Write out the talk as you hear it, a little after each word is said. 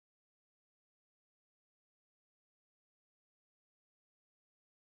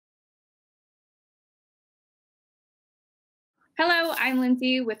Hello, I'm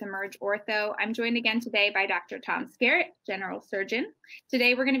Lindsay with EmergeOrtho. I'm joined again today by Dr. Tom Scarritt, general surgeon.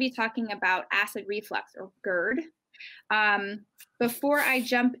 Today we're going to be talking about acid reflux or GERD. Um, Before I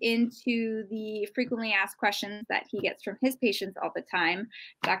jump into the frequently asked questions that he gets from his patients all the time,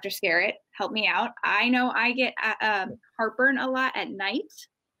 Dr. Scarritt, help me out. I know I get heartburn a lot at night.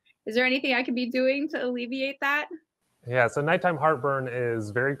 Is there anything I could be doing to alleviate that? Yeah, so nighttime heartburn is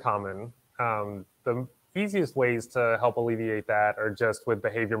very common. The easiest ways to help alleviate that are just with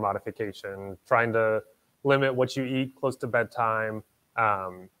behavior modification, trying to limit what you eat close to bedtime.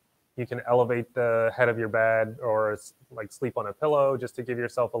 You can elevate the head of your bed or like sleep on a pillow just to give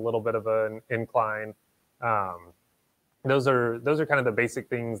yourself a little bit of an incline. Um, those are kind of the basic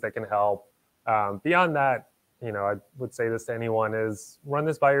things that can help. Beyond that, I would say this to anyone is run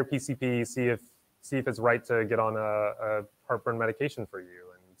this by your PCP, see if it's right to get on a heartburn medication for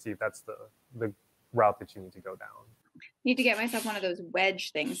you and see if that's the route that you need to go down. Need to get myself one of those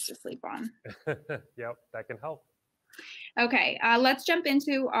wedge things to sleep on. Yep, that can help. Okay, let's jump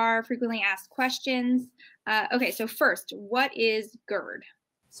into our frequently asked questions. Okay, so first, what is GERD?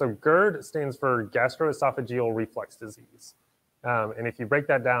 So GERD stands for gastroesophageal reflux disease. And if you break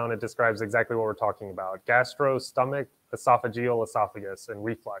that down, it describes exactly what we're talking about. Gastro, stomach, esophageal, esophagus, and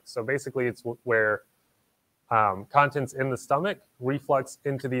reflux. So basically it's where contents in the stomach reflux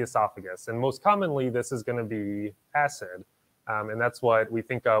into the esophagus. And most commonly, this is going to be acid. And that's what we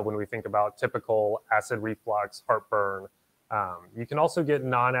think of when we think about typical acid reflux, heartburn. You can also get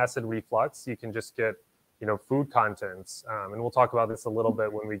non-acid reflux. You can just get food contents. And we'll talk about this a little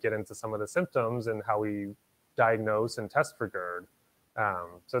bit when we get into some of the symptoms and how we diagnose and test for GERD.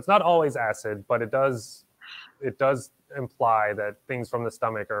 So it's not always acid, but it does imply that things from the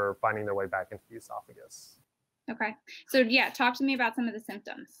stomach are finding their way back into the esophagus. Okay. So yeah, talk to me about some of the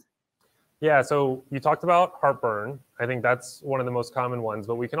symptoms. Yeah, so you talked about heartburn. I think that's one of the most common ones,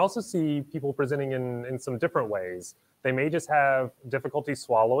 but we can also see people presenting in some different ways. They may just have difficulty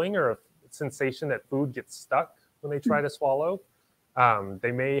swallowing or a sensation that food gets stuck when they try to swallow.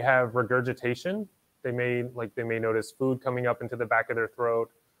 They may have regurgitation. They may notice food coming up into the back of their throat.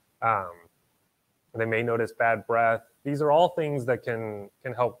 They may notice bad breath. These are all things that can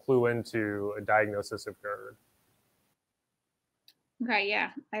help clue into a diagnosis of GERD. Okay, yeah,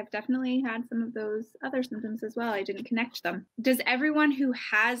 I've definitely had some of those other symptoms as well. I didn't connect them. Does everyone who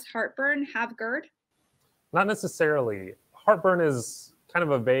has heartburn have GERD? Not necessarily. Heartburn is kind of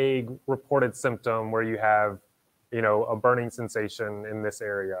a vague reported symptom where you have, a burning sensation in this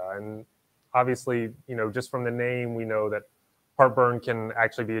area. And obviously, just from the name, we know that heartburn can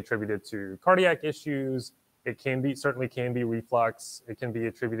actually be attributed to cardiac issues. It certainly can be reflux. It can be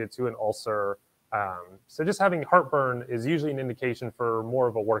attributed to an ulcer. So just having heartburn is usually an indication for more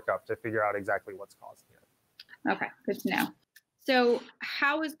of a workup to figure out exactly what's causing it. Okay, good to know. So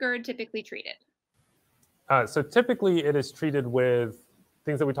how is GERD typically treated? So typically it is treated with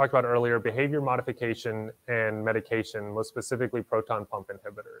things that we talked about earlier, behavior modification and medication, most specifically proton pump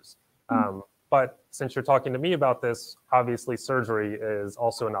inhibitors. But since you're talking to me about this, obviously surgery is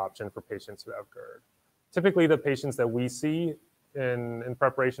also an option for patients who have GERD. Typically the patients that we see in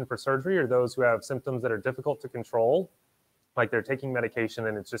preparation for surgery are those who have symptoms that are difficult to control, like they're taking medication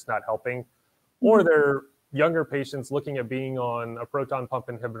and it's just not helping, or they're younger patients looking at being on a proton pump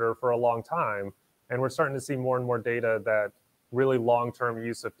inhibitor for a long time. And we're starting to see more and more data that really long-term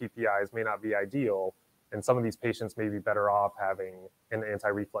use of PPIs may not be ideal. And some of these patients may be better off having an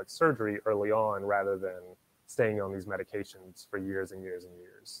anti-reflux surgery early on rather than staying on these medications for years and years and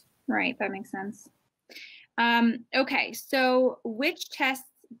years. Right, that makes sense. Okay, so which tests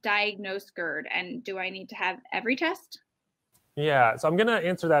diagnose GERD, and do I need to have every test? Yeah, so I'm going to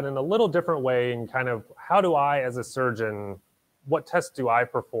answer that in a little different way and kind of how do I, as a surgeon, what tests do I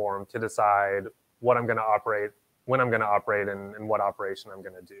perform to decide what I'm going to operate, when I'm going to operate, and what operation I'm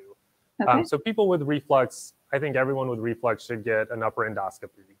going to do. Okay. So people with reflux, I think everyone with reflux should get an upper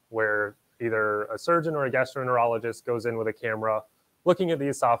endoscopy where either a surgeon or a gastroenterologist goes in with a camera, looking at the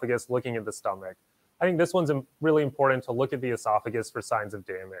esophagus, looking at the stomach. I think this one's really important to look at the esophagus for signs of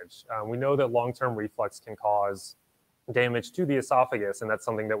damage. We know that long-term reflux can cause damage to the esophagus, and that's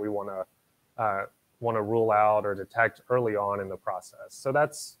something that we want to rule out or detect early on in the process. So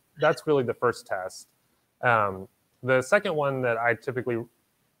that's really the first test. The second one that I typically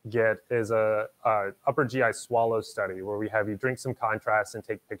get is a upper GI swallow study where we have you drink some contrast and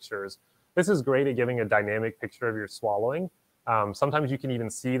take pictures. This is great at giving a dynamic picture of your swallowing. Sometimes you can even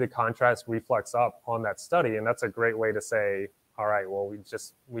see the contrast reflex up on that study, and that's a great way to say, all right, well,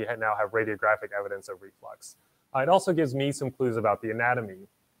 we now have radiographic evidence of reflux. It also gives me some clues about the anatomy.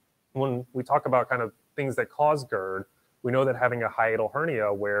 When we talk about kind of things that cause GERD, we know that having a hiatal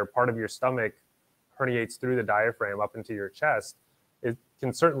hernia, where part of your stomach herniates through the diaphragm up into your chest, it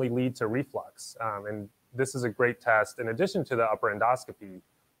can certainly lead to reflux. And this is a great test. In addition to the upper endoscopy,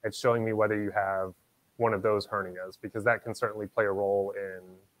 it's showing me whether you have one of those hernias, because that can certainly play a role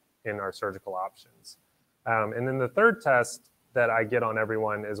in our surgical options. And then the third test that I get on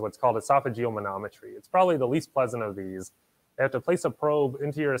everyone is what's called esophageal manometry. It's probably the least pleasant of these. They have to place a probe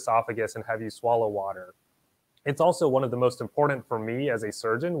into your esophagus and have you swallow water. It's also one of the most important for me as a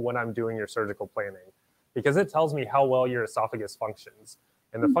surgeon when I'm doing your surgical planning, because it tells me how well your esophagus functions.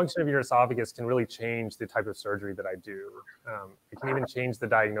 And the function of your esophagus can really change the type of surgery that I do. It can even change the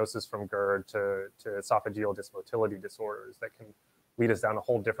diagnosis from GERD to esophageal dysmotility disorders that can lead us down a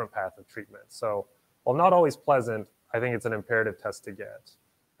whole different path of treatment. So while not always pleasant, I think it's an imperative test to get.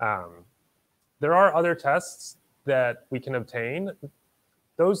 There are other tests that we can obtain.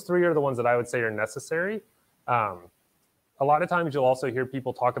 Those three are the ones that I would say are necessary. A lot of times you'll also hear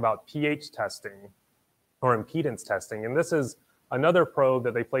people talk about pH testing or impedance testing. And this is another probe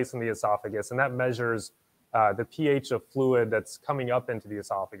that they place in the esophagus, and that measures the pH of fluid that's coming up into the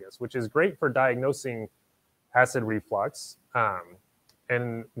esophagus, which is great for diagnosing acid reflux.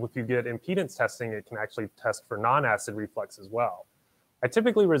 And if you get impedance testing, it can actually test for non-acid reflux as well. I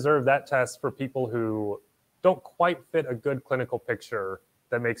typically reserve that test for people who don't quite fit a good clinical picture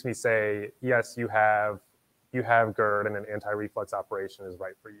that makes me say, yes, you have GERD and an anti-reflux operation is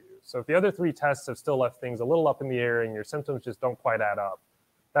right for you. So if the other three tests have still left things a little up in the air and your symptoms just don't quite add up,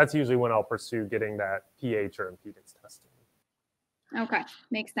 that's usually when I'll pursue getting that pH or impedance testing. Okay,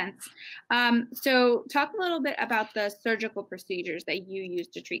 makes sense. So talk a little bit about the surgical procedures that you use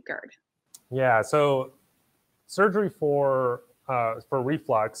to treat GERD. Yeah, so surgery for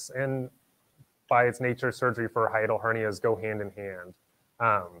reflux, and by its nature, surgery for hiatal hernias go hand in hand.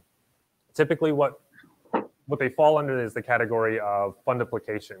 Typically what they fall under is the category of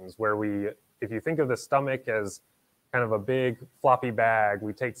fundoplications, where if you think of the stomach as kind of a big floppy bag,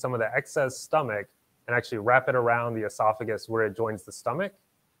 we take some of the excess stomach and actually wrap it around the esophagus where it joins the stomach.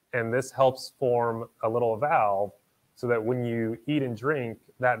 And this helps form a little valve so that when you eat and drink,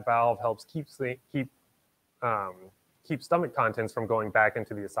 that valve helps keep stomach contents from going back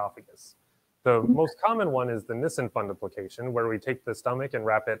into the esophagus. The most common one is the Nissen fundoplication, where we take the stomach and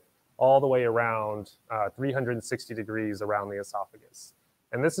wrap it all the way around 360 degrees around the esophagus.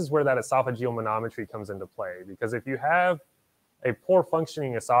 And this is where that esophageal manometry comes into play, because if you have a poor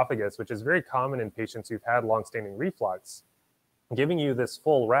functioning esophagus, which is very common in patients who've had long-standing reflux, giving you this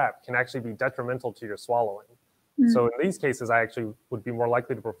full wrap can actually be detrimental to your swallowing. So in these cases, I actually would be more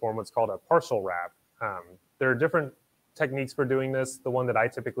likely to perform what's called a partial wrap. There are different techniques for doing this. The one that I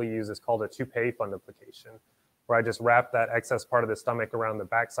typically use is called a toupee fundoplication, where I just wrap that excess part of the stomach around the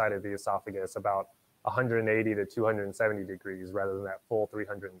backside of the esophagus about 180 to 270 degrees rather than that full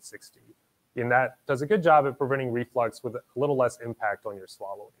 360. And that does a good job at preventing reflux with a little less impact on your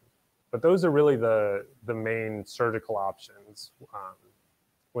swallowing. But those are really the main surgical options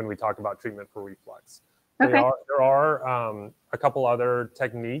when we talk about treatment for reflux. Okay. There are a couple other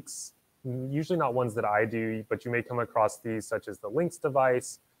techniques, usually not ones that I do, but you may come across these, such as the Lynx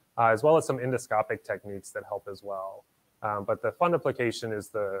device, as well as some endoscopic techniques that help as well. But the fundoplication is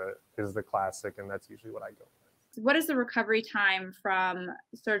the classic, and that's usually what I go with. What does the recovery time from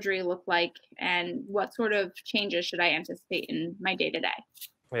surgery look like, and what sort of changes should I anticipate in my day-to-day?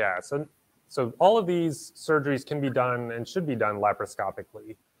 Yeah, so all of these surgeries can be done and should be done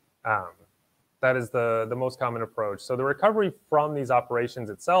laparoscopically. That is the most common approach. So the recovery from these operations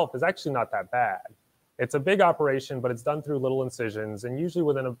itself is actually not that bad. It's a big operation, but it's done through little incisions, and usually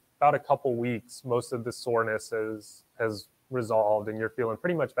within about a couple weeks, most of the soreness has resolved and you're feeling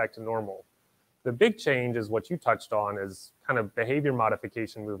pretty much back to normal. The big change is what you touched on, is kind of behavior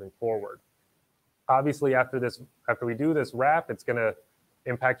modification moving forward. Obviously, after we do this wrap, it's going to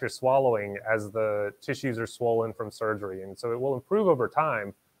impact your swallowing as the tissues are swollen from surgery. And so it will improve over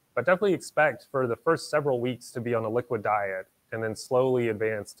time, but definitely expect for the first several weeks to be on a liquid diet, and then slowly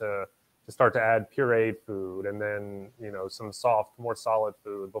advance to start to add pureed food, and then, you know, some soft, more solid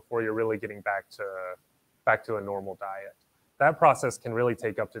food before you're really getting back to a normal diet. That process can really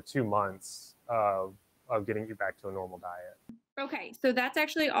take up to 2 months of getting you back to a normal diet. Okay, so that's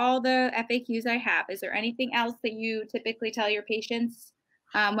actually all the FAQs I have. Is there anything else that you typically tell your patients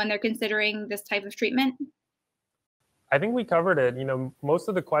when they're considering this type of treatment? I think we covered it. You know, most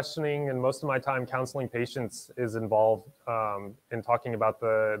of the questioning and most of my time counseling patients is involved in talking about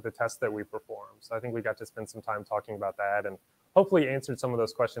the tests that we perform. So I think we got to spend some time talking about that, and hopefully answered some of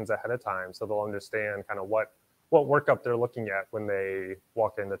those questions ahead of time so they'll understand kind of what workup they're looking at when they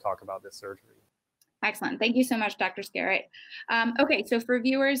walk in to talk about this surgery. Excellent. Thank you so much, Dr. Scarritt. Okay, so for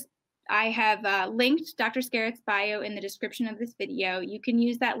viewers, I have linked Dr. Scarritt's bio in the description of this video. You can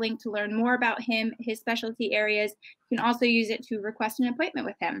use that link to learn more about him, his specialty areas. You can also use it to request an appointment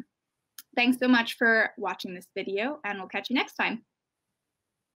with him. Thanks so much for watching this video, and we'll catch you next time.